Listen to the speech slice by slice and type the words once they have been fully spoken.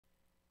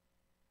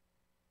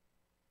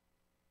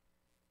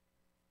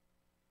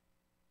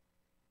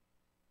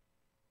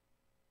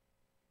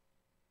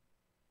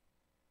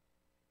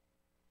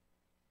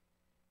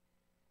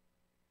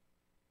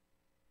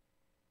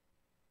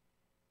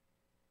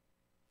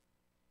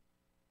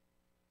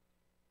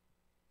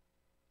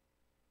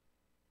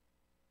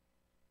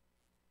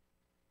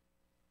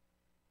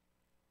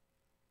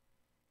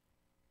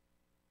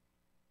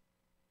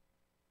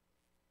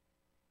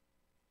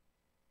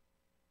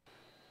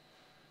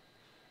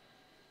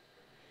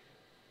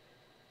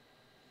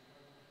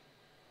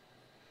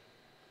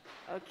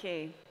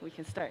Okay, we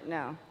can start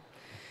now.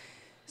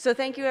 So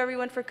thank you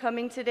everyone for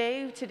coming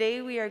today.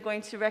 Today we are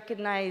going to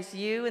recognize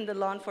you in the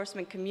law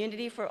enforcement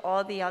community for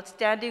all the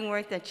outstanding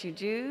work that you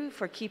do,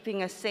 for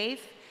keeping us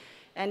safe.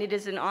 And it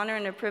is an honor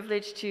and a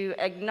privilege to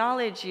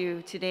acknowledge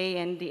you today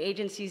and the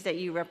agencies that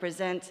you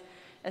represent,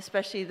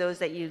 especially those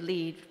that you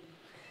lead.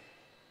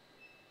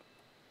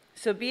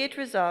 So be it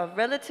resolved,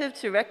 relative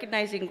to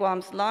recognizing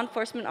Guam's law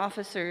enforcement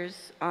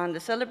officers on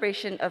the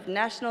celebration of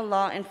National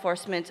Law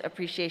Enforcement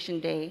Appreciation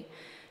Day,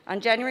 on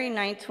January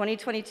 9,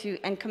 2022,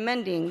 and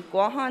commending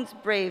Guåhan's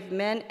brave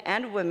men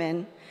and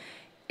women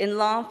in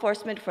law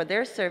enforcement for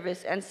their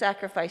service and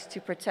sacrifice to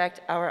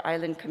protect our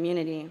island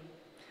community.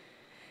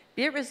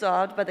 Be it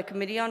resolved by the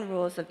Committee on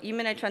Rules of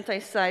Imanay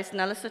Trantaysay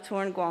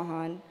Nalasaturn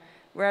Guåhan,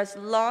 whereas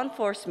law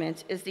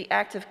enforcement is the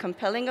act of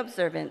compelling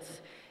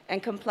observance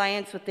and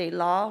compliance with a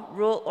law,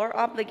 rule, or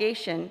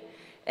obligation,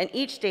 and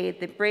each day,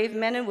 the brave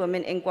men and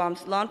women in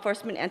Guam's law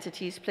enforcement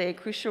entities play a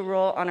crucial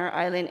role on our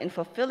island in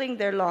fulfilling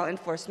their law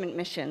enforcement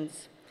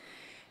missions.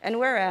 And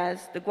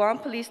whereas the Guam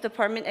Police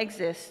Department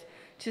exists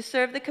to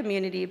serve the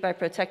community by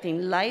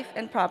protecting life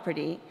and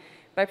property,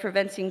 by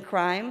preventing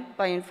crime,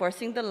 by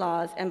enforcing the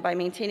laws, and by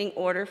maintaining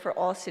order for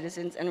all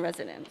citizens and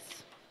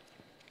residents.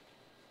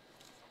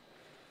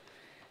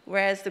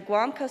 Whereas the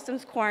Guam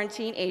Customs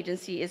Quarantine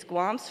Agency is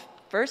Guam's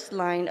first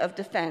line of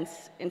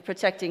defense in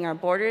protecting our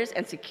borders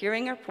and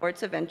securing our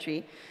ports of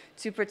entry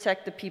to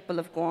protect the people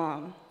of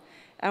Guam.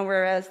 And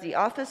whereas the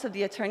Office of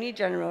the Attorney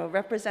General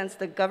represents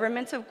the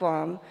government of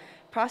Guam,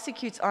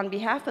 prosecutes on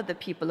behalf of the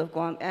people of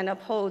Guam, and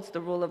upholds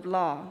the rule of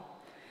law.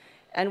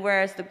 And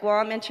whereas the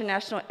Guam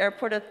International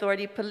Airport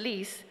Authority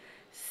Police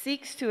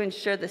seeks to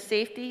ensure the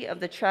safety of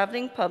the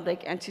traveling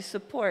public and to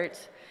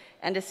support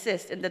and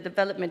assist in the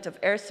development of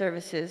air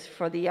services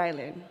for the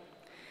island.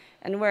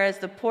 And whereas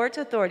the Port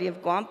Authority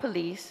of Guam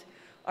Police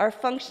are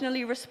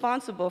functionally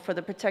responsible for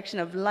the protection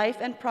of life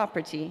and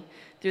property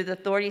through the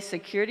authority's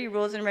security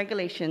rules and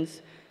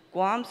regulations,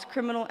 Guam's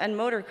criminal and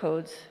motor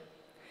codes,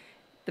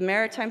 the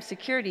Maritime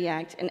Security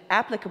Act, and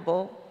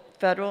applicable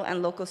federal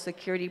and local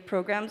security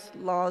programs,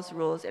 laws,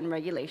 rules, and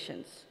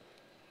regulations.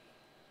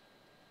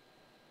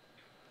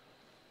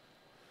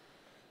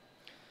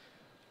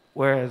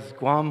 Whereas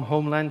Guam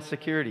Homeland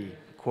Security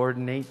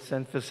coordinates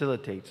and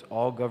facilitates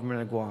all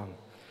government of Guam,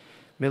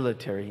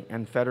 military,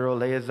 and federal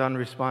liaison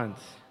response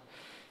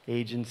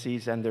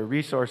agencies and their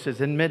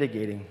resources in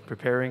mitigating,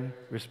 preparing,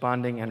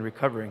 responding, and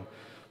recovering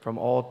from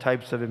all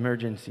types of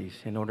emergencies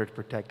in order to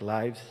protect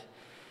lives,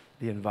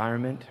 the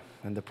environment,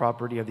 and the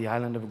property of the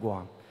island of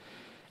Guam.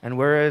 And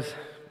whereas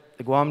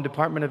the Guam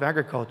Department of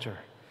Agriculture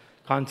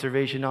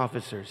conservation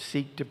officers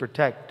seek to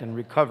protect and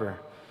recover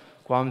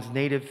Guam's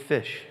native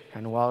fish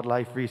and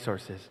wildlife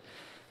resources,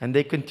 and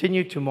they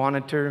continue to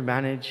monitor,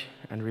 manage,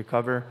 and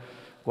recover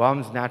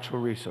Guam's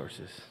natural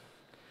resources.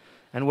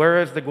 And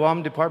whereas the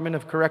Guam Department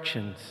of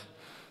Corrections,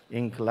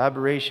 in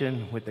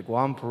collaboration with the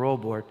Guam Parole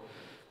Board,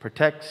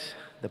 protects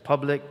the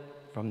public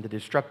from the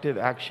destructive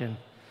action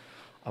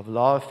of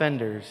law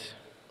offenders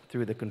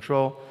through the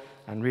control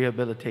and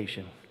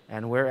rehabilitation.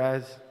 And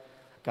whereas,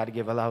 got to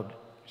give a loud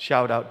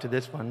shout out to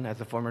this one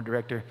as a former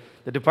director,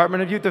 the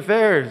Department of Youth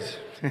Affairs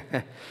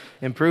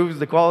improves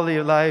the quality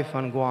of life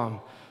on Guam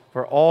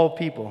for all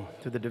people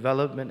through the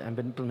development and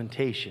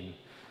implementation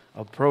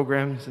of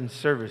programs and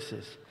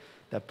services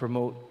that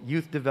promote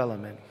youth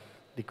development,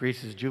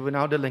 decreases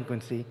juvenile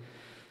delinquency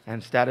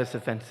and status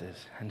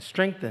offenses, and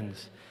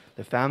strengthens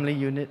the family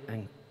unit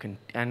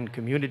and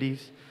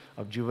communities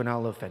of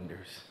juvenile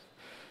offenders.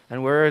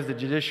 And whereas the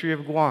Judiciary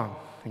of Guam,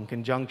 in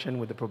conjunction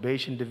with the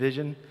Probation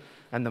Division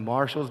and the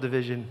Marshals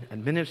Division,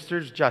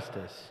 administers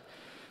justice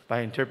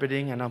by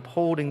interpreting and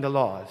upholding the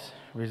laws,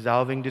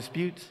 resolving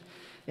disputes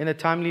in a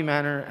timely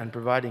manner, and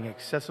providing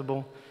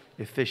accessible,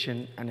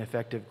 efficient, and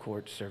effective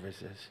court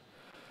services.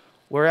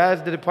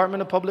 Whereas the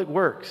Department of Public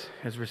Works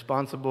is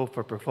responsible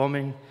for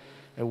performing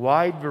a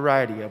wide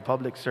variety of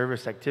public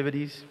service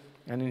activities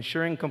and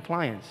ensuring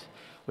compliance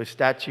with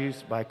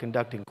statutes by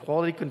conducting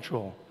quality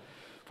control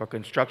for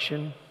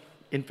construction,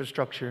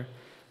 infrastructure,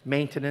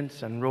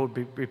 maintenance, and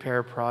road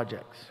repair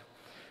projects,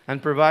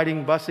 and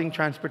providing busing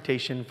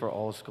transportation for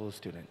all school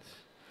students.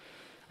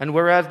 And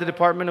whereas the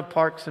Department of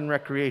Parks and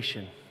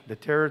Recreation, the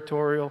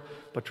Territorial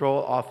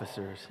Patrol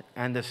Officers,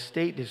 and the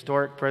State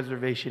Historic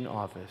Preservation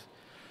Office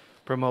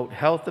promote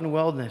health and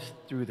wellness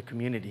through the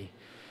community,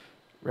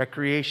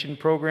 recreation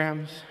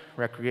programs,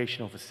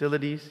 recreational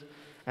facilities,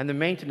 and the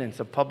maintenance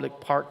of public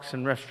parks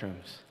and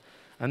restrooms.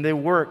 And they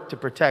work to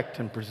protect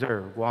and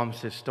preserve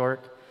Guam's historic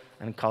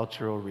and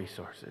cultural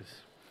resources.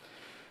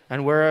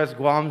 And whereas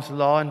Guam's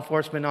law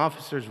enforcement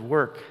officers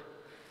work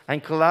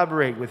and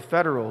collaborate with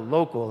federal,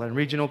 local, and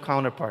regional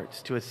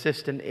counterparts to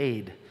assist and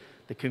aid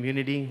the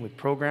community with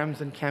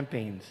programs and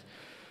campaigns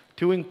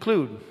to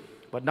include,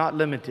 but not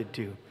limited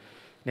to,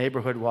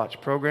 Neighborhood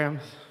Watch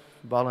programs,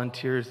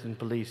 volunteers and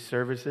police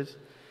services,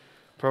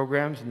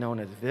 programs known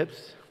as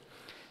VIPs,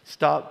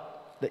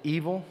 Stop the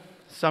Evil,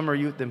 Summer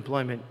Youth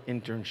Employment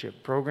Internship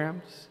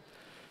programs,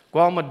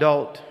 Guam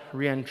Adult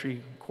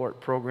Reentry Court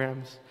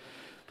programs,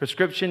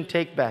 Prescription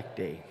Take Back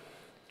Day,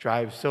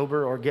 Drive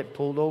Sober or Get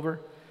Pulled Over,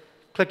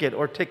 Click It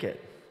or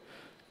Ticket,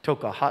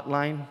 TOCA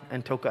Hotline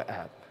and TOCA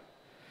app.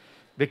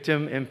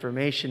 Victim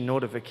Information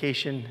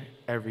Notification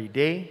Every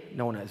Day,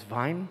 known as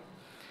VINE,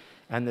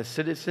 and the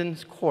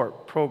Citizens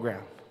Court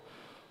program,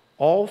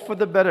 all for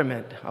the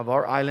betterment of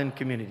our island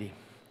community.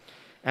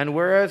 And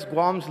whereas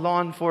Guam's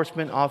law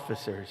enforcement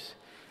officers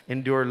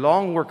endure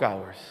long work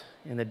hours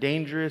in the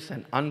dangerous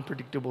and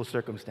unpredictable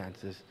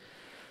circumstances,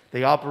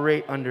 they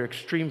operate under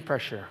extreme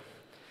pressure.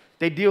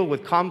 They deal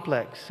with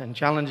complex and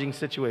challenging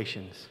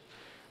situations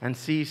and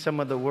see some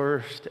of the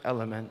worst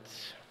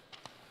elements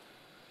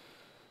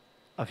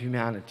of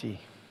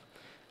humanity.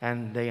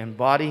 And they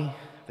embody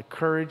the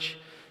courage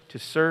to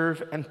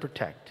serve and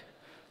protect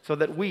so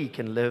that we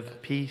can live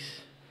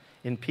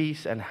in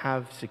peace and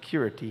have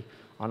security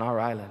on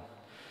our island.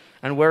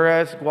 And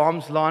whereas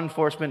Guam's law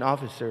enforcement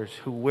officers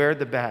who wear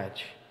the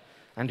badge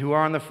and who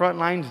are on the front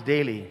lines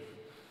daily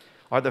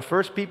are the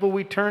first people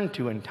we turn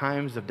to in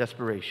times of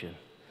desperation.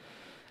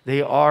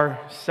 They are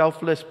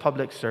selfless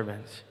public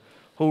servants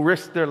who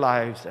risk their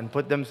lives and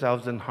put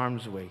themselves in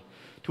harm's way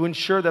to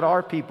ensure that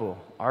our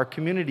people, our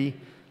community,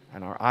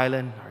 and our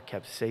island are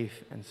kept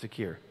safe and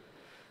secure.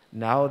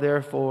 Now,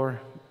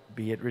 therefore,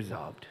 be it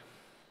resolved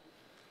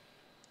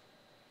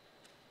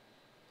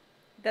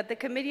that the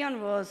Committee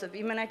on Rules of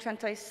Imanay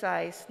Trantay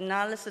Sais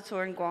na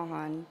Legislature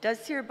Guåhan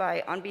does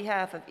hereby, on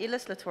behalf of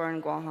Legislature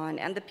Guåhan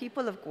and the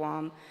people of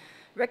Guam,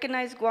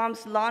 recognize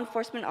Guam's law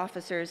enforcement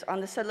officers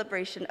on the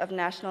celebration of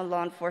National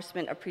Law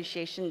Enforcement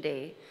Appreciation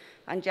Day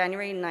on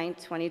January 9,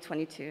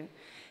 2022,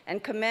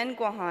 and commend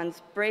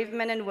Guåhan's brave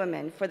men and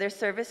women for their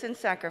service and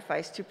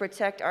sacrifice to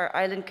protect our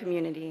island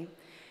community.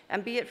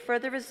 And be it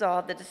further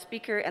resolved that the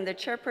Speaker and the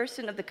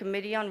Chairperson of the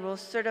Committee on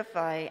Rules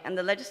certify and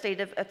the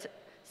Legislative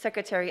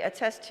Secretary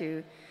attest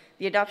to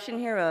the adoption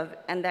hereof,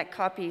 and that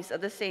copies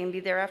of the same be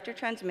thereafter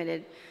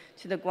transmitted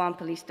to the Guam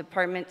Police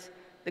Department,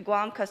 the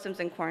Guam Customs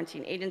and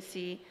Quarantine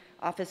Agency,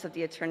 Office of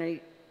the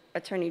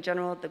Attorney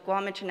General, the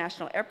Guam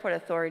International Airport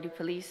Authority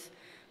Police,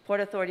 Port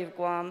Authority of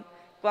Guam,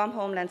 Guam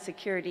Homeland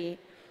Security,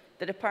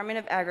 the Department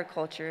of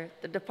Agriculture,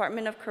 the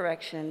Department of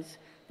Corrections,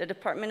 the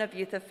Department of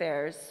Youth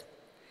Affairs,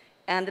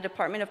 and the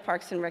Department of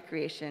Parks and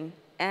Recreation,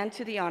 and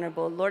to the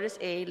Honorable Lourdes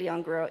A.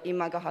 Leongro y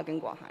Magahagan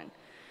Guåhan.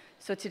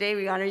 So today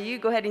we honor you.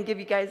 Go ahead and give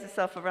you guys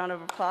yourself a round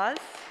of applause.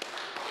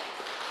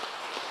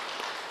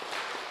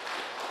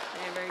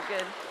 Very, very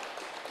good.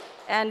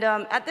 And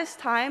at this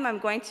time, I'm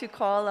going to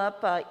call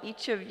up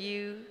each of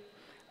you,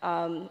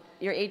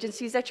 your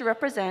agencies that you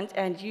represent,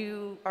 and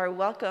you are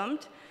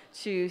welcomed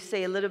to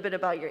say a little bit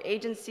about your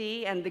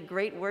agency and the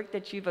great work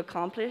that you've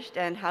accomplished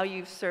and how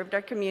you've served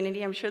our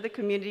community. I'm sure the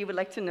community would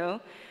like to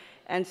know.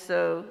 And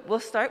so we'll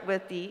start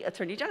with the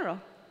Attorney General.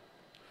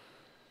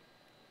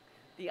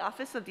 The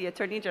Office of the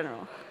Attorney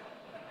General.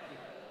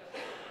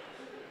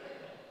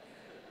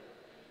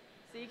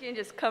 So you can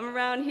just come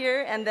around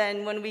here, and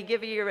then when we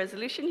give you your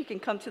resolution, you can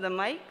come to the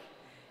mic,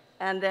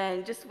 and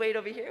then just wait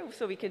over here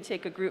so we can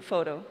take a group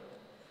photo.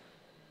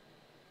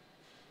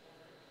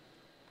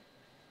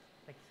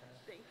 Thank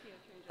you.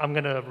 I'm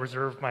going to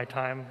reserve my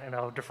time, and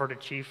I'll defer to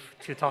Chief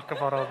to talk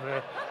about all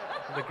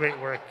the great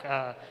work.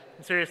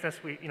 In seriousness,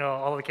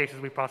 all of the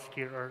cases we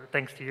prosecute are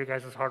thanks to you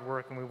guys' hard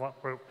work, and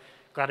we're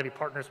glad to be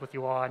partners with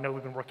you all. I know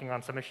we've been working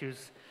on some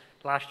issues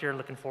last year.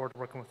 Looking forward to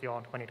working with you all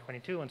in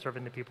 2022 and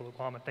serving the people of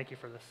Guam, and thank you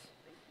for this.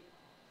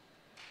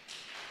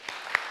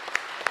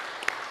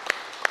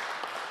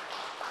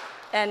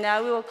 And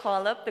now we will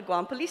call up the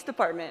Guam Police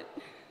Department.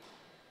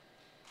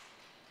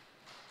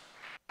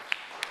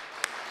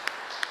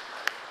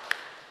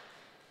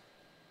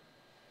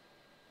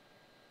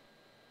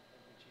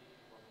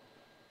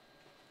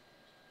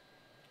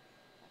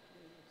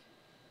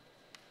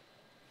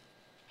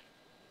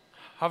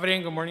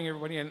 Having good morning,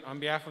 everybody. And on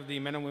behalf of the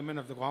men and women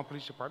of the Guam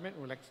Police Department,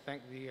 we'd like to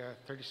thank the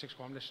 36th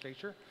Guam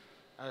Legislature,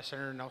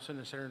 Senator Nelson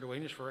and Senator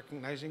Duenas, for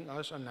recognizing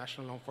us on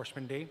National Law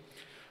Enforcement Day.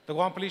 The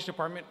Guam Police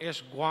Department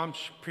is Guam's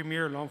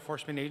premier law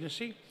enforcement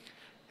agency,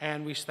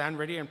 and we stand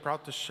ready and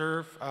proud to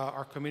serve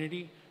our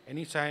community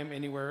anytime,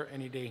 anywhere,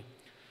 any day.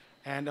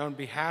 And on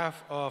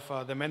behalf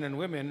of the men and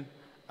women,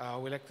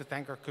 we'd like to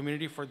thank our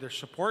community for their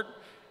support,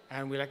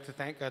 and we'd like to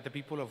thank the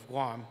people of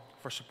Guam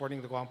for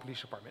supporting the Guam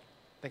Police Department.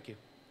 Thank you.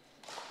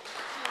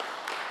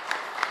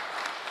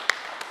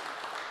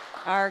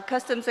 Our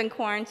Customs and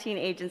Quarantine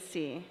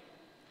Agency.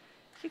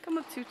 Can you come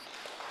up to?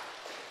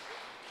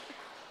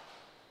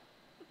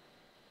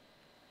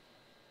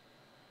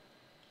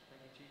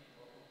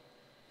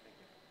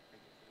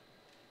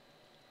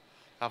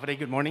 Havre,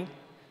 good morning.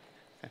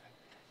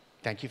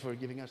 Thank you for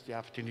giving us the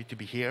opportunity to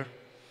be here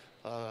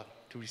to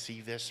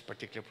receive this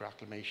particular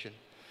proclamation.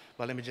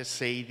 Well, let me just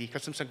say the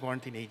Customs and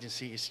Quarantine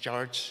Agency is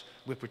charged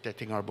with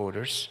protecting our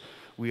borders.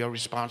 We are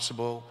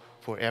responsible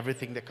for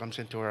everything that comes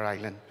into our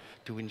island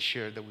to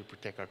ensure that we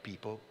protect our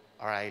people,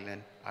 our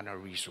island, and our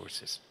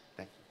resources.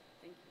 Thank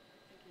you. Thank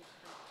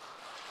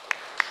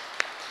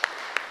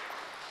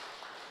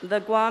you. The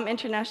Guam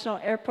International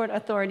Airport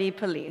Authority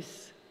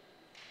Police.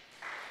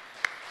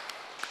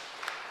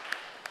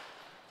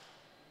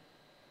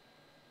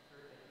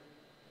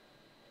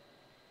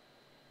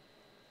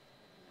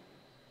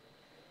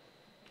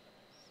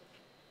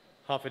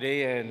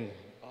 Hafaday, and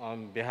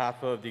on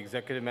behalf of the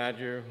executive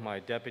manager, my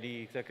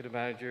deputy executive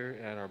manager,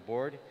 and our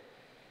board,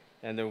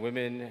 and the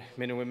men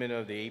and women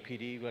of the APD,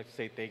 we'd like to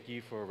say thank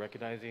you for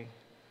recognizing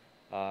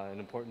an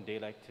important day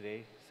like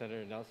today,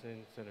 Senator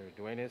Nelson, Senator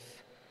Duenas.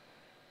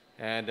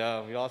 And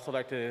we'd also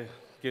like to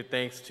give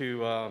thanks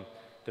to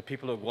the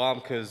people of Guam,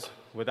 because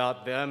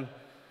without them,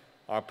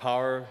 our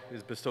power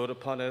is bestowed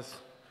upon us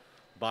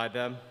by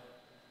them.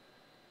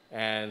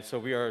 And so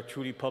we are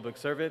truly public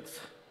servants,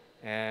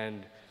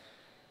 and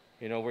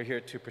we're here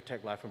to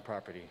protect life and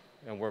property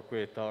and work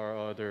with our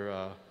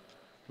other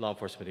law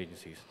enforcement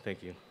agencies.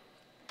 Thank you.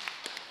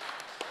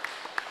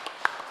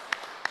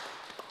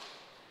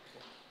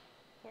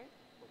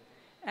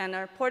 And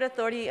our Port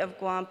Authority of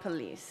Guam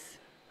Police.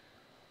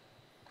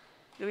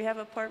 Do we have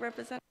a port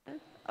representative?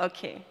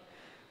 Okay.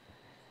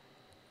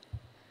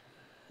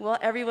 Well,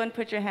 everyone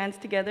put your hands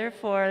together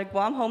for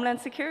Guam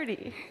Homeland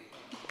Security.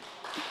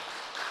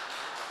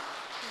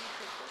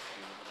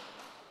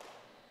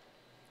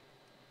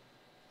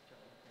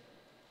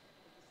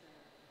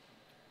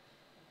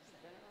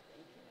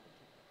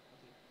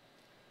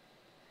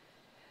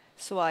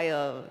 So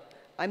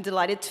I'm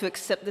delighted to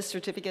accept this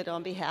certificate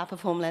on behalf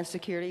of Homeland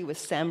Security with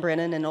Sam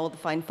Brennan and all the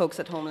fine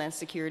folks at Homeland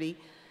Security.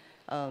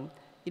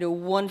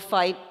 One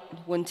fight,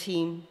 one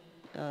team,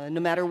 no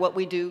matter what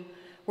we do,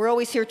 we're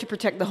always here to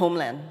protect the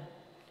homeland.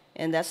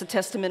 And that's a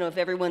testament of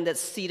everyone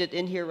that's seated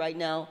in here right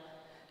now,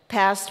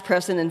 past,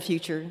 present, and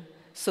future.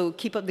 So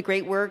keep up the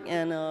great work,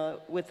 and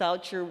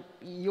without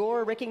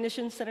your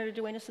recognition, Senator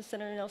Duenas and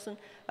Senator Nelson,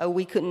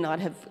 we could not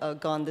have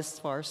gone this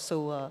far.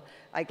 So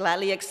I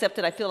gladly accept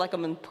it. I feel like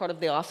I'm in part of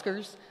the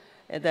Oscars,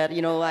 that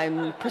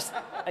I'm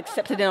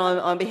accepted it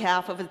on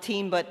behalf of the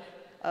team, but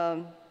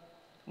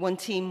one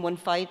team, one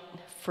fight,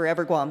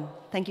 forever Guam.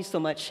 Thank you so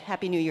much.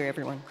 Happy New Year,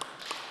 everyone.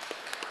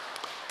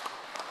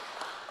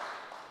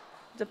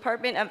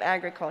 Department of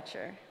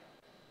Agriculture.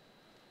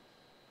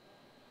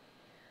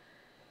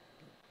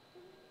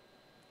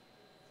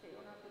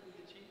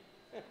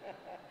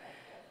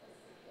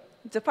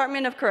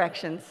 Department of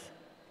Corrections.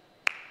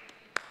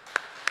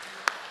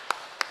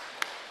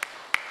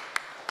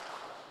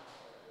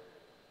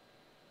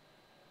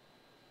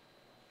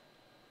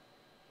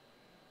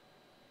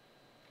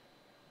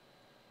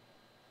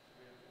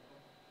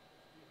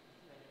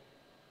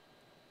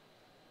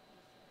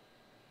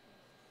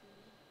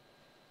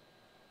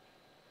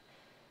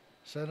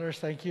 Senators,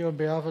 thank you on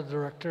behalf of the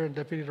Director and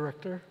Deputy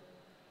Director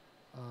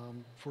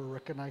for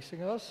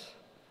recognizing us.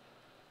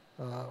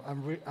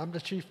 I'm the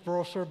Chief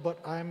Browser, but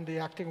I'm the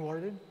acting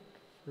warden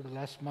for the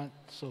last month.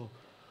 So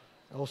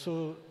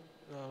also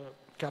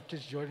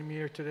captains joining me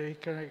here today,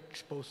 kind of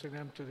exposing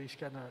them to these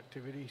kind of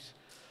activities.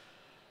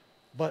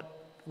 But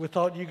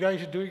without you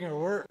guys doing your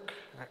work,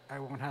 I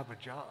won't have a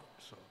job.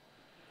 So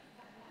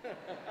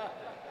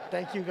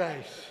thank you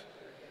guys.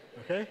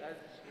 Okay?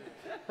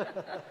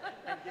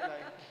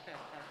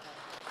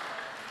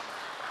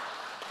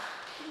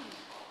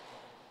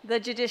 The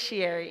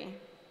Judiciary.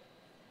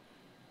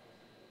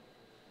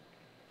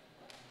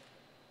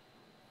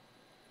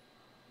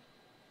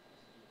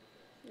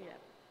 Yeah.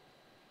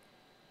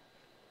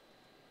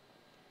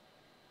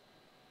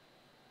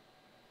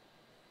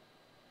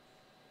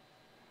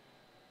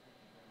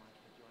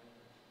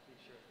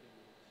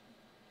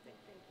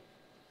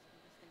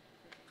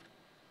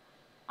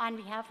 On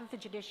behalf of the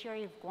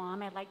Judiciary of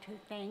Guam, I'd like to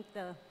thank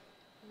the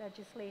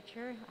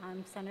legislature,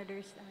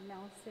 Senators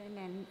Nelson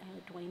and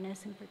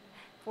Duenas, and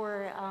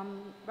for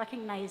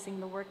recognizing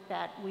the work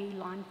that we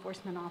law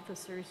enforcement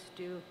officers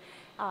do.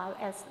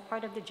 As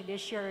part of the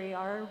judiciary,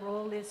 our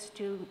role is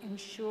to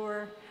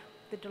ensure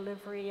the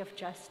delivery of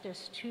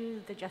justice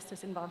to the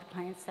justice-involved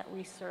clients that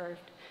we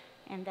served,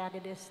 and that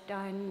it is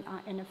done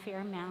in a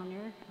fair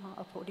manner,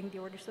 upholding the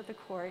orders of the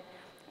court,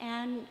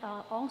 and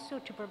also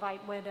to provide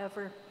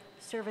whatever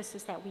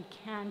services that we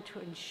can to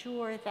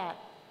ensure that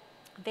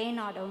they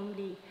not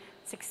only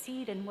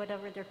succeed in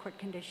whatever their court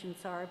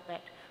conditions are,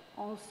 but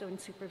also in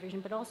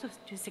supervision, but also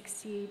to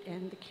succeed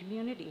in the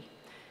community.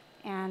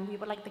 And we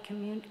would like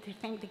to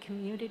thank the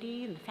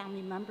community and the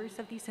family members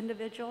of these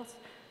individuals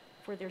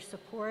for their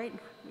support.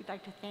 We'd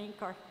like to thank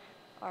our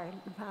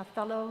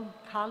fellow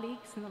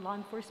colleagues in the law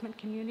enforcement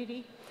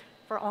community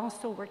for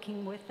also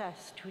working with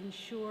us to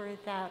ensure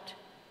that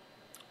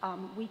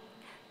we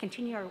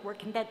continue our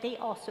work and that they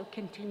also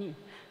continue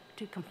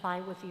to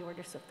comply with the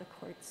orders of the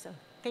court. So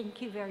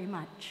thank you very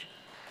much.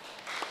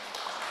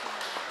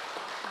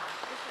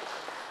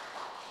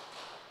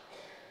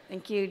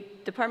 Thank you.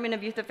 Department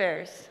of Youth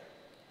Affairs.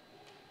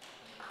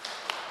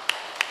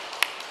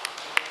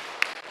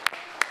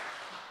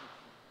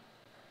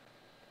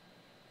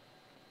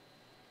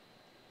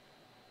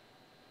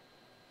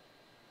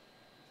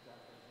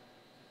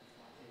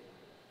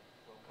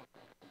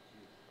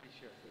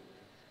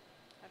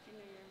 Happy New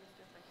Year,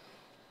 Mr.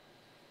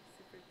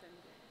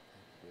 Superintendent.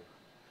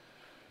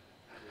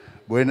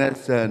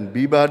 Buenas and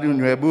Biba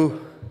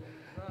Nuebu.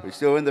 We're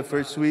still in the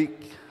first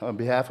week. On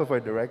behalf of our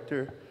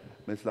director,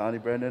 Ms. Lonnie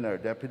Brennan, our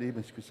deputy,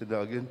 Ms. Krista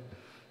Duggan,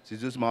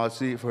 Jesus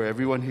Masi, for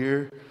everyone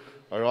here,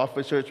 our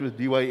officers with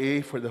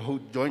DYA for the whole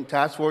joint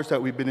task force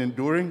that we've been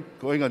enduring,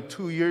 going on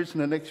 2 years in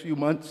the next few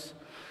months.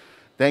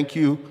 Thank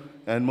you,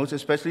 and most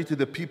especially to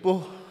the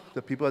people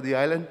of the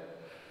island,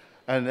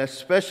 and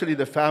especially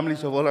the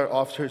families of all our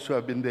officers who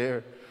have been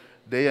there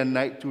day and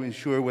night to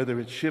ensure, whether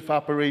it's shift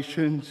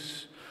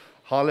operations,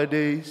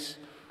 holidays,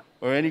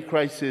 or any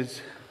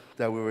crisis,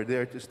 that we were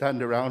there to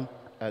stand around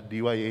at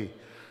DYA.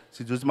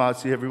 Si Diyos mahal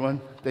everyone.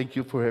 Thank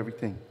you for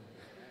everything.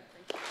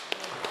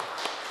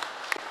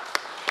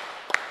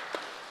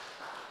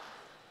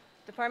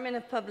 Department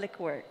of Public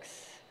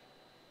Works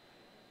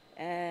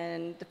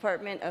and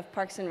Department of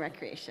Parks and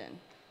Recreation.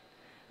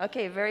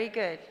 Okay, very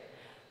good.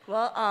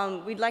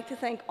 Well, we'd like to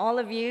thank all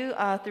of you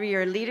through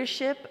your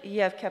leadership.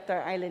 You have kept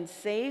our island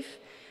safe.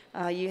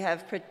 We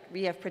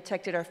have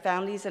protected our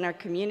families and our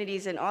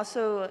communities, and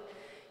also,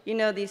 you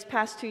know, these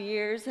past 2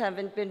 years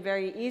haven't been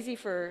very easy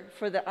for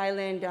the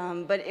island,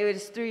 but it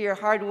was through your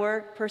hard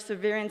work,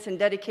 perseverance, and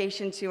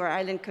dedication to our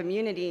island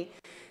community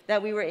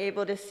that we were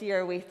able to see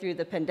our way through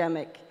the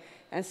pandemic.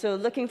 And so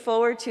looking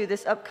forward to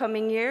this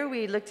upcoming year,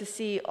 we look to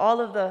see all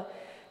of the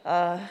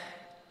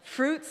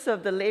fruits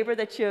of the labor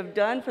that you have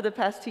done for the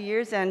past 2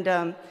 years,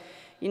 and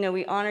you know,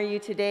 we honor you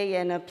today,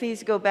 and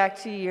please go back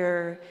to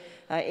your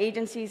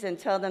agencies and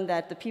tell them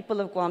that the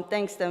people of Guam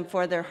thanks them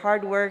for their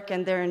hard work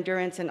and their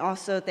endurance, and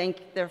also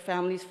thank their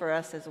families for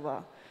us as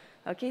well.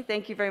 Okay,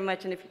 thank you very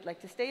much, and if you'd like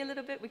to stay a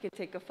little bit, we can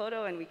take a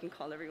photo and we can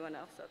call everyone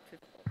else up.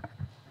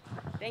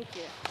 Thank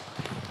you.